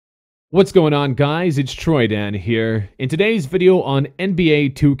What's going on, guys? It's Troydan here. In today's video on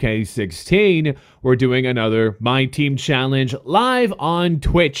NBA 2K16, we're doing another My Team Challenge live on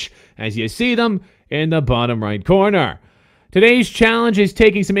Twitch, as you see them in the bottom right corner. Today's challenge is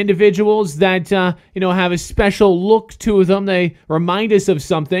taking some individuals that, have a special look to them. They remind us of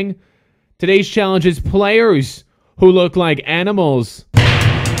something. Today's challenge is players who look like animals.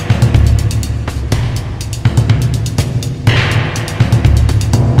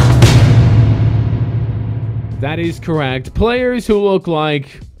 That is correct. Players who look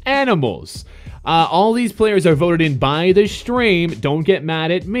like animals. All these players are voted in by the stream. Don't get mad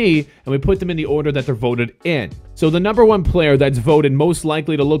at me. And we put them in the order that they're voted in. So the number one player that's voted most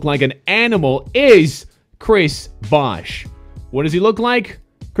likely to look like an animal is Chris Bosh. What does he look like?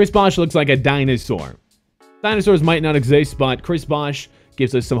 Chris Bosh looks like a dinosaur. Dinosaurs might not exist, but Chris Bosh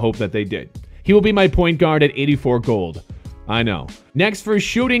gives us some hope that they did. He will be my point guard at 84 gold. I know. Next for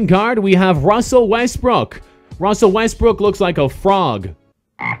shooting guard, we have Russell Westbrook. Russell Westbrook looks like a frog.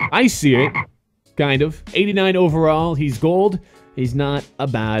 I see it. Kind of. 89 overall. He's gold. He's not a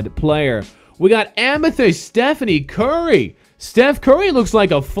bad player. We got Amethyst Stephanie Curry. Steph Curry looks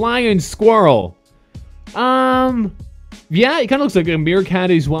like a flying squirrel. Yeah, he kind of looks like a meerkat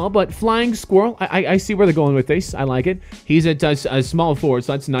as well, but flying squirrel. I see where they're going with this. I like it. He's at a small forward,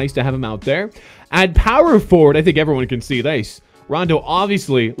 so that's nice to have him out there. At power forward, I think everyone can see this. Rondo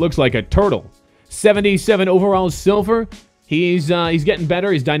obviously looks like a turtle. 77 overall silver. He's getting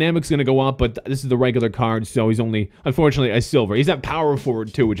better. His dynamic's going to go up, but this is the regular card, so he's only, unfortunately, a silver. He's at power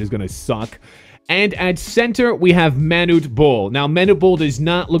forward, too, which is going to suck. And at center, we have Manute Bol. Now, Manute Bol does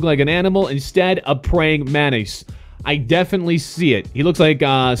not look like an animal. Instead, a praying mantis. I definitely see it. He looks like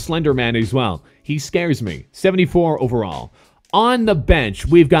Slender Man as well. He scares me. 74 overall. On the bench,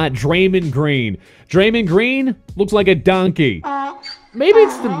 we've got Draymond Green. Draymond Green looks like a donkey. Maybe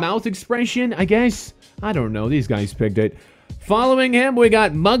it's the mouth expression, I guess. I don't know. These guys picked it. Following him, we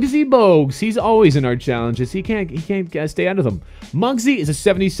got Muggsy Bogues. He's always in our challenges. He can't stay out of them. Muggsy is a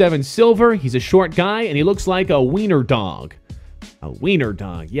 77 silver. He's a short guy, and he looks like a wiener dog. A wiener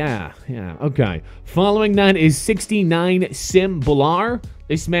dog. Yeah, okay. Following that is 69 Sim Bular.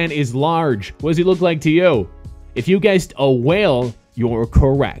 This man is large. What does he look like to you? If you guessed a whale, you're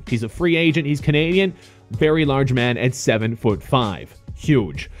correct. He's a free agent. He's Canadian. Very large man at 7'5".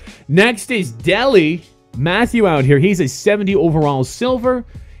 Huge. Next is Delhi. Matthew out here. He's a 70 overall silver.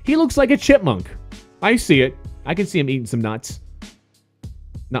 He looks like a chipmunk. I see it. I can see him eating some nuts.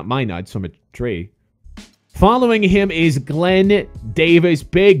 Not my nuts, from a tree. Following him is Glenn Davis.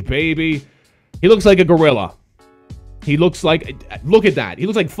 Big baby. He looks like a gorilla. He looks like, look at that. He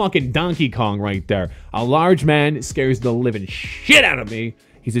looks like fucking Donkey Kong right there. A large man scares the living shit out of me.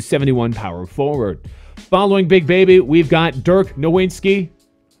 He's a 71 power forward. Following Big Baby, we've got Dirk Nowitzki.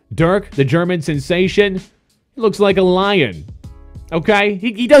 Dirk, the German sensation. He looks like a lion. Okay?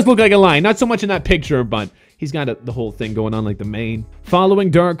 He does look like a lion. Not so much in that picture, but he's got the whole thing going on like the mane. Following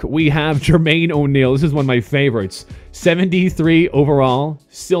Dirk, we have Jermaine O'Neal. This is one of my favorites. 73 overall,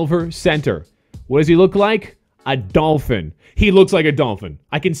 silver center. What does he look like? A dolphin. He looks like a dolphin.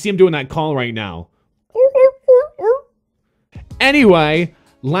 I can see him doing that call right now. Anyway,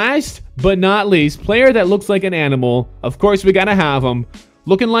 last but not least, player that looks like an animal. Of course, we gotta have him.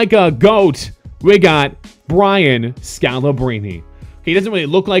 Looking like a goat, we got Brian Scalabrine. Okay, he doesn't really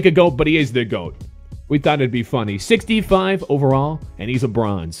look like a goat, but he is the goat. We thought it'd be funny. 65 overall, and he's a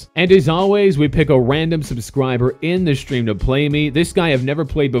bronze. And as always, we pick a random subscriber in the stream to play me. This guy I've never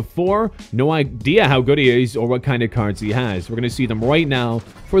played before. No idea how good he is or what kind of cards he has. We're going to see them right now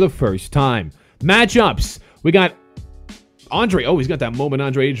for the first time. Matchups. We got Andre. Oh, he's got that moment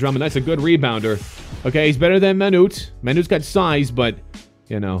Andre Drummond. That's a good rebounder. Okay, he's better than Manute. Manute's got size, but,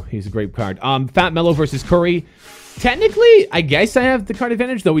 he's a great card. Fat Melo versus Curry. Technically, I guess I have the card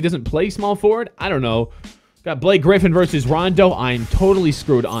advantage, though he doesn't play small forward. I don't know. Got Blake Griffin versus Rondo. I'm totally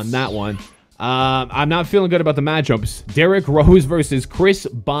screwed on that one. I'm not feeling good about the matchups. Derrick Rose versus Chris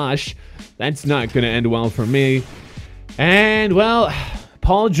Bosh. That's not going to end well for me. And, well,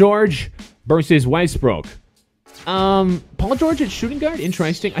 Paul George versus Westbrook. Paul George at shooting guard.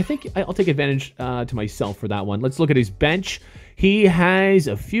 Interesting. I think I'll take advantage to myself for that one. Let's look at his bench. He has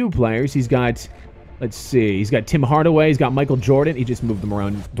a few players. He's got... Let's see. He's got Tim Hardaway. He's got Michael Jordan. He just moved them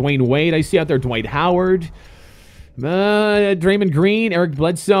around. Dwayne Wade, I see out there. Dwight Howard. Draymond Green. Eric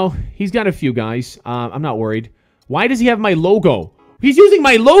Bledsoe. He's got a few guys. I'm not worried. Why does he have my logo? He's using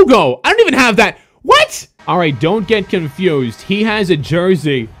my logo. I don't even have that. What? All right, don't get confused. He has a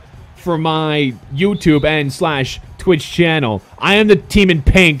jersey for my YouTube and / Twitch channel. I am the team in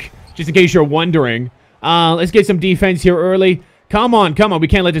pink, just in case you're wondering. Let's get some defense here early. Come on, come on. We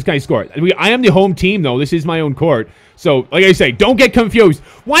can't let this guy score. I am the home team, though. This is my own court. So, like I say, don't get confused.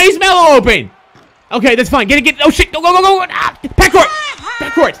 Why is Mello open? Okay, that's fine. Get. Oh, shit. Go. Ah, backcourt.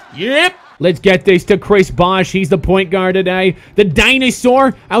 Backcourt. Yep. Let's get this to Chris Bosh. He's the point guard today. The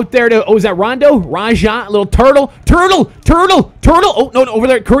dinosaur out there to... Oh, is that Rondo? Raja. Little turtle. Turtle. Oh, no, over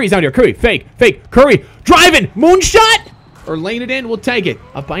there. Curry's out here. Curry. Fake. Curry. Driving. Moonshot. Or laying it in. We'll take it.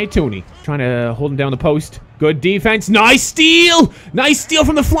 Up by a Toonie. Trying to hold him down the post. Good defense. Nice steal. Nice steal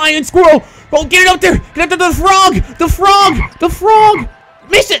from the flying squirrel. Oh, get it out there. Get out there to the frog.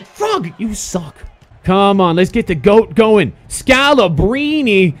 Miss it. Frog. You suck. Come on. Let's get the GOAT going.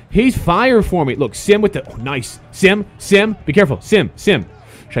 Scalabrini. He's fire for me. Look, Sim with the... Oh, nice. Sim. Be careful. Sim. Should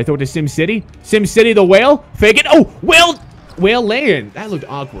I throw it to Sim City? Sim City, the whale. Fake it. Oh, whale lay-in. That looked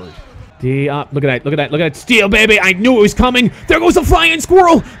awkward. Look at that steal, baby. I knew it was coming. There goes the flying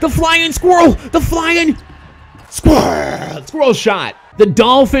squirrel. Squirrel shot. The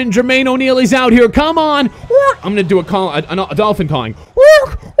dolphin, Jermaine O'Neal, is out here. Come on. I'm going to do a dolphin calling.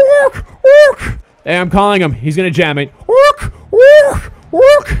 Hey, I'm calling him. He's going to jam it.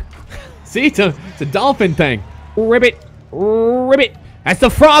 See, it's a dolphin thing. Ribbit. That's the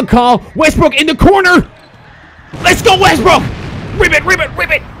frog call. Westbrook in the corner. Let's go, Westbrook.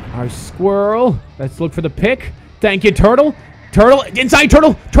 Ribbit. Our squirrel. Let's look for the pick. Thank you, Turtle. Inside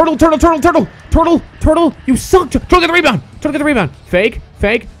Turtle. You suck. Turtle get the rebound. Fake.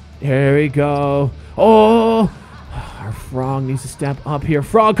 There we go. Oh, our frog needs to step up here.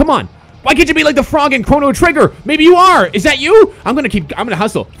 Frog, come on. Why can't you be like the frog in Chrono Trigger? Maybe you are. Is that you? I'm gonna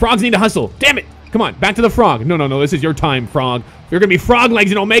hustle. Frogs need to hustle. Damn it. Come on, back to the frog. No. This is your time, frog. You're gonna be frog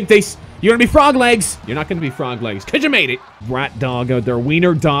legs and don't make this. You're gonna be frog legs. You're not gonna be frog legs, because you made it. Rat dog out there.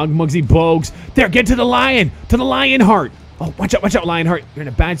 Wiener dog. Muggsy Bogues. There, get to the lion. To the lion heart. Oh, watch out, Lionheart. You're in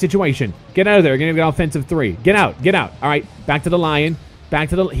a bad situation. Get out of there. You're gonna get offensive 3. Get out. All right, back to the lion.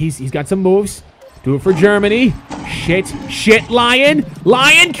 He's got some moves. Do it for Germany. Shit, lion.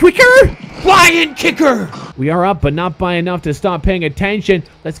 Lion quicker. Lion kicker. We are up, but not by enough to stop paying attention.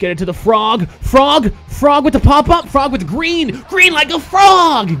 Let's get it to the frog. Frog with the pop-up. Frog with green like a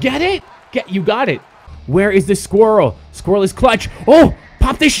frog. Get it? You got it. Where is the squirrel? Squirrel is clutch. Oh,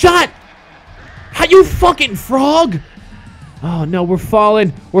 pop this shot. How you fucking frog? Oh, no, we're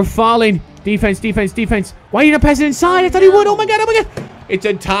falling. Defense. Why are you not passing inside? I thought he would. Oh, my God. It's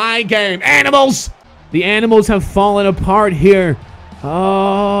a tie game. Animals. The animals have fallen apart here.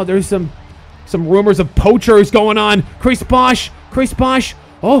 Oh, there's some rumors of poachers going on. Chris Bosh.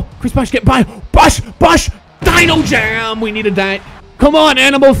 Oh, Chris Bosh, get by. Bosh. Dino Jam. We needed that. Come on,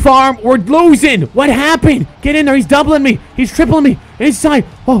 Animal Farm. We're losing. What happened? Get in there. He's doubling me. He's tripling me. Inside.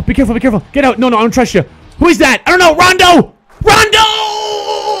 Oh, be careful. Get out. No, I don't trust you. Who is that? I don't know.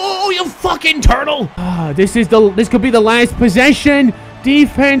 Rondo! You fucking turtle! This could be the last possession.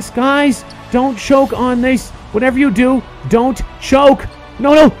 Defense, guys, don't choke on this. Whatever you do, don't choke.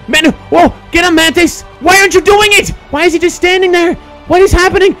 No, man! Whoa, get him, Mantis! Why aren't you doing it? Why is he just standing there? What is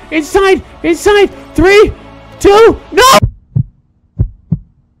happening? Inside. 3, 2, no!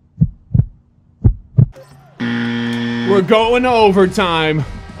 We're going to overtime.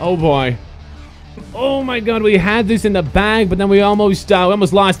 Oh boy. Oh my God, we had this in the bag, but then we almost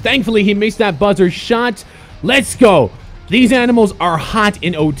lost. Thankfully, he missed that buzzer shot. Let's go. These animals are hot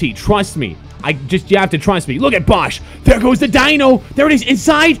in OT. Trust me. You have to trust me. Look at Bosh. There goes the dino. There it is.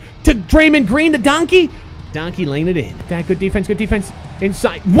 Inside to Draymond Green, the donkey. Donkey laying it in. That good defense.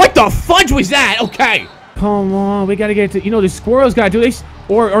 Inside. What the fudge was that? Okay. Come on. We got to get to, the squirrel's got to do this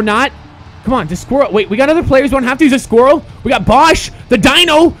or not. Come on, the squirrel. Wait, we got other players. We don't have to use a squirrel. We got Bosh, the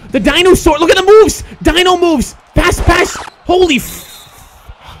dinosaur. Look at the moves. Dino moves. Pass. Holy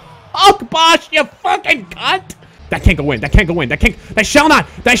fuck, Bosh, you fucking cunt. That can't go in. That shall not.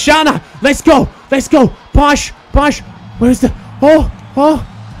 Let's go. Bosh. Where's the... Oh.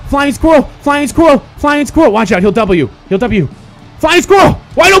 Flying squirrel. Watch out. He'll W. Flying squirrel.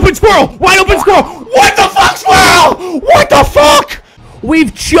 Wide open squirrel. What the fuck, squirrel? What the fuck?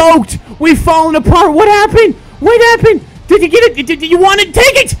 We've choked. We've fallen apart. What happened? Did you get it? Did you want to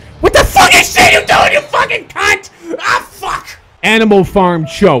take it? What the fuck is shit you doing, you fucking cunt? Ah, fuck. Animal Farm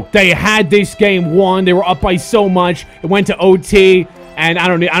choked. They had this game won. They were up by so much. It went to OT, and I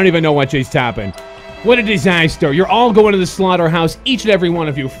don't even know what just happened. What a disaster. You're all going to the slaughterhouse, each and every one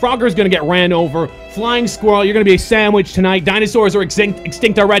of you. Frogger's gonna get ran over. Flying squirrel, you're gonna be a sandwich tonight. Dinosaurs are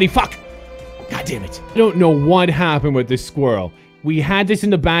extinct already. Fuck. God damn it. I don't know what happened with this squirrel. We had this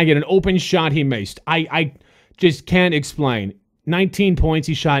in the bag and an open shot he missed. I just can't explain. 19 points.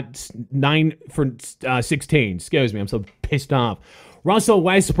 He shot 9 for 16. Excuse me. I'm so pissed off. Russell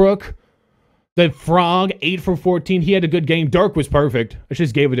Westbrook. The Frog, 8 for 14. He had a good game. Dirk was perfect. I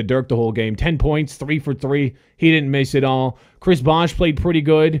just gave it to Dirk the whole game. 10 points, 3 for 3. He didn't miss it all. Chris Bosh played pretty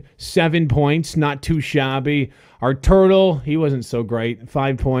good. 7 points, not too shabby. Our Turtle, he wasn't so great.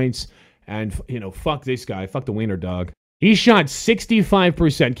 5 points. And, fuck this guy. Fuck the wiener dog. He shot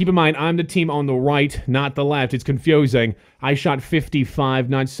 65%. Keep in mind, I'm the team on the right, not the left. It's confusing. I shot 55,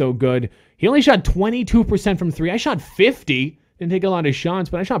 not so good. He only shot 22% from 3. I shot 50. Didn't take a lot of shots,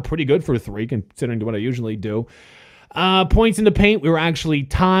 but I shot pretty good for 3, considering what I usually do. Points in the paint, we were actually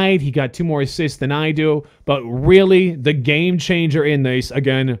tied. He got 2 more assists than I do. But really, the game changer in this,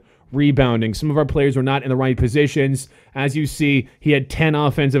 again, rebounding. Some of our players were not in the right positions. As you see, he had 10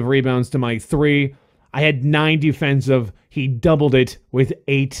 offensive rebounds to my 3. I had 9 defensive. He doubled it with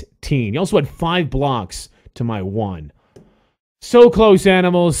 18. He also had 5 blocks to my 1. So close,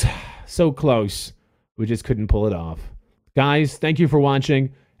 animals. So close. We just couldn't pull it off. Guys, thank you for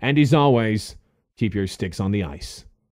watching. And as always, keep your sticks on the ice.